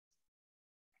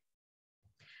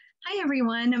Hi,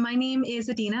 everyone. My name is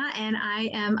Adina, and I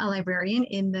am a librarian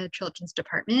in the Children's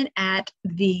Department at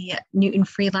the Newton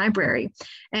Free Library.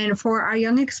 And for our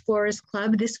Young Explorers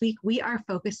Club this week, we are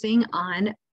focusing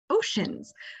on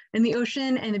oceans. And the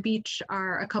ocean and the beach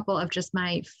are a couple of just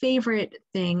my favorite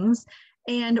things.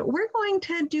 And we're going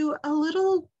to do a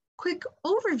little quick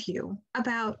overview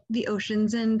about the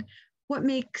oceans and what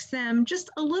makes them just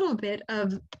a little bit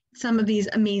of some of these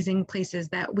amazing places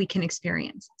that we can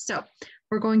experience. So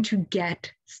we're going to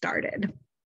get started.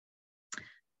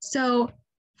 So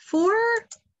for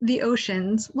the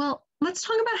oceans, well, let's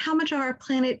talk about how much of our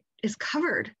planet is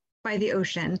covered by the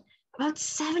ocean. About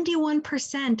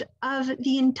 71% of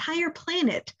the entire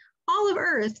planet, all of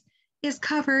Earth, is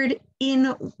covered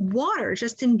in water,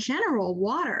 just in general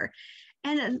water.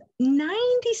 And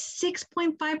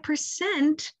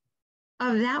 96.5%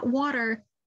 of that water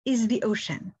is the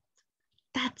ocean.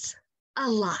 That's a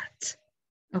lot,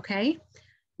 okay?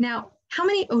 Now, how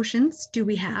many oceans do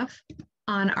we have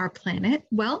on our planet?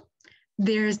 Well,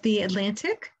 there's the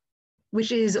Atlantic,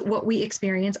 which is what we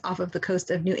experience off of the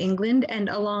coast of New England and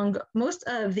along most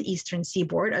of the eastern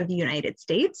seaboard of the United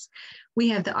States. We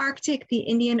have the Arctic, the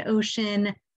Indian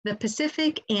Ocean, the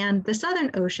Pacific, and the Southern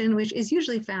Ocean, which is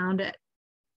usually found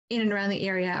in and around the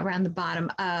area around the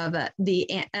bottom of the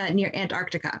near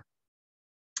Antarctica.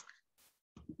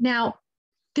 Now,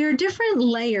 there are different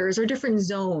layers or different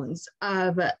zones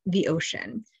of the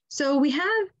ocean. So we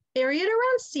have area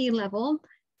around sea level,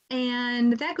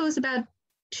 and that goes about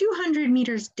 200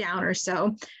 meters down or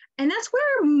so. And that's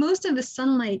where most of the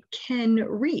sunlight can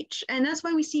reach. And that's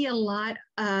why we see a lot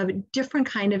of different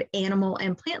kind of animal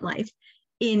and plant life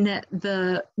in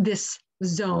this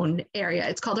zone area.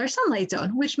 It's called our sunlight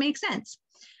zone, which makes sense.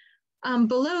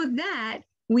 Below that,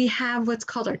 we have what's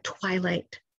called our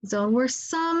twilight zone, where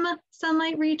some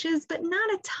sunlight reaches, but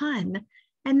not a ton.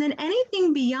 And then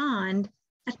anything beyond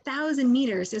 1,000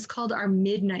 meters is called our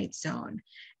midnight zone.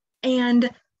 And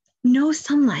no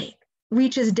sunlight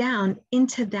reaches down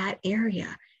into that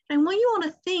area. And I want you all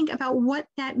to think about what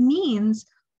that means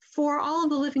for all of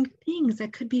the living things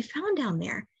that could be found down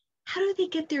there. How do they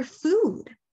get their food?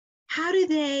 How do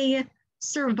they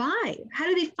survive? How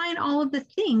do they find all of the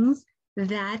things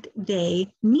that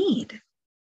they need?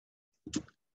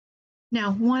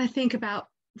 Now, want to think about,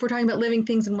 if we're talking about living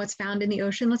things and what's found in the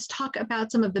ocean, let's talk about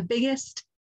some of the biggest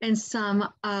and some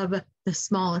of the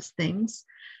smallest things.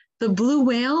 The blue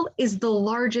whale is the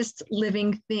largest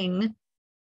living thing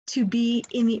to be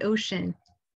in the ocean.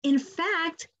 In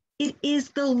fact, it is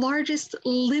the largest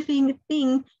living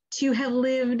thing to have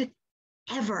lived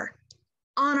ever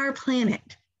on our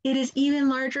planet. It is even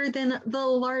larger than the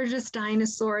largest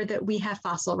dinosaur that we have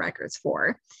fossil records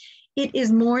for. It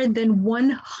is more than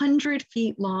 100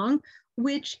 feet long,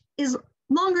 which is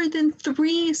longer than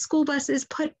 3 school buses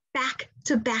put back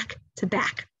to back to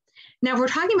back. Now, we're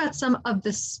talking about some of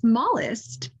the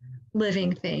smallest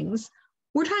living things.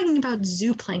 We're talking about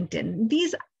zooplankton.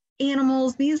 These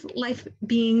animals, these life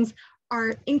beings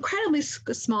are incredibly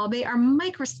small. They are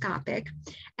microscopic,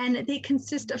 and they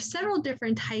consist of several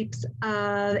different types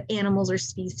of animals or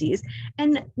species.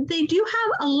 And they do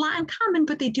have a lot in common,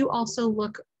 but they do also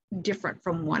look different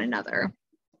from one another.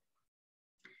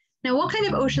 Now, what kind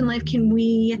of ocean life can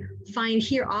we find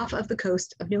here off of the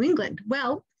coast of New England?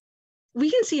 Well, we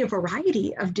can see a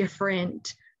variety of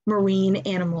different marine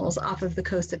animals off of the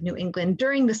coast of New England.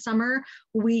 During the summer,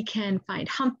 we can find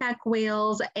humpback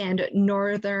whales and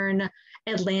northern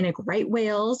Atlantic right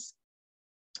whales.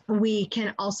 We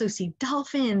can also see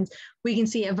dolphins. We can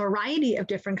see a variety of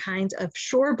different kinds of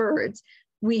shorebirds.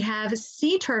 We have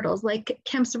sea turtles like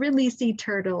Kemp's Ridley sea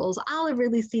turtles, olive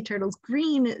Ridley sea turtles,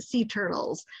 green sea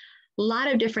turtles, a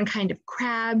lot of different kind of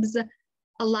crabs,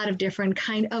 a lot of different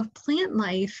kind of plant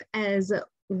life as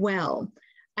well.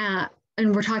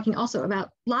 And we're talking also about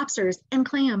lobsters and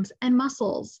clams and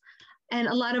mussels and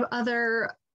a lot of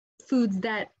other foods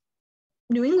that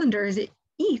New Englanders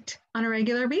eat on a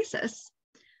regular basis.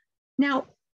 Now,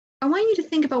 I want you to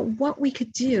think about what we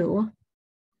could do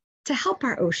to help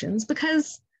our oceans,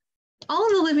 because all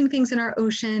of the living things in our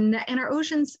ocean and our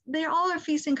oceans, they all are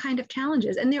facing kind of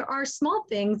challenges. And there are small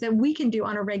things that we can do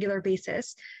on a regular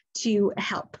basis to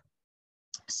help.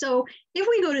 So if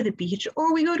we go to the beach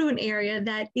or we go to an area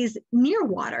that is near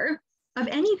water of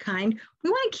any kind,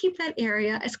 we want to keep that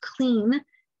area as clean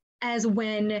as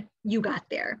when you got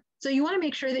there. So you want to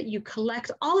make sure that you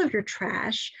collect all of your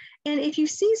trash. And if you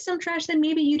see some trash that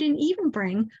maybe you didn't even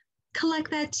bring,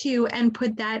 collect that too and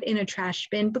put that in a trash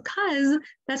bin, because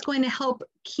that's going to help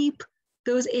keep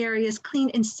those areas clean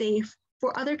and safe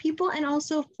for other people and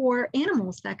also for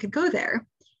animals that could go there.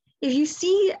 if you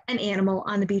see an animal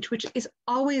on the beach, which is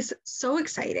always so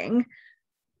exciting,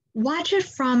 watch it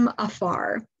from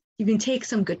afar. You can take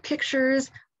some good pictures,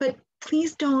 but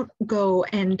please don't go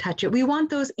and touch it. We want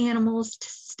those animals to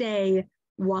stay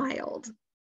wild.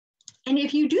 And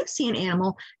if you do see an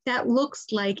animal that looks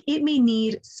like it may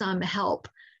need some help,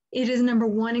 it is, number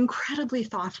one, incredibly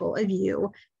thoughtful of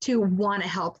you to want to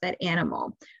help that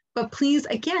animal. But please,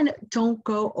 again, don't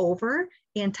go over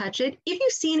and touch it. If you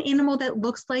see an animal that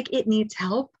looks like it needs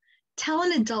help, tell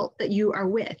an adult that you are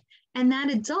with, and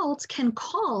that adult can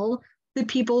call the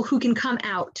people who can come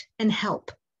out and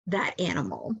help that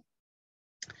animal.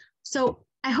 So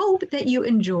I hope that you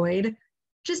enjoyed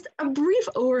just a brief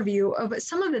overview of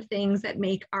some of the things that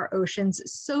make our oceans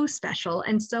so special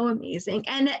and so amazing.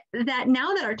 And that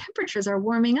now that our temperatures are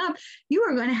warming up, you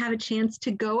are going to have a chance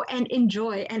to go and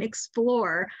enjoy and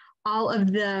explore all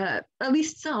of the, at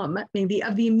least some maybe,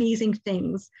 of the amazing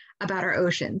things about our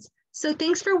oceans. So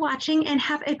thanks for watching and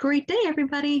have a great day,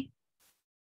 everybody.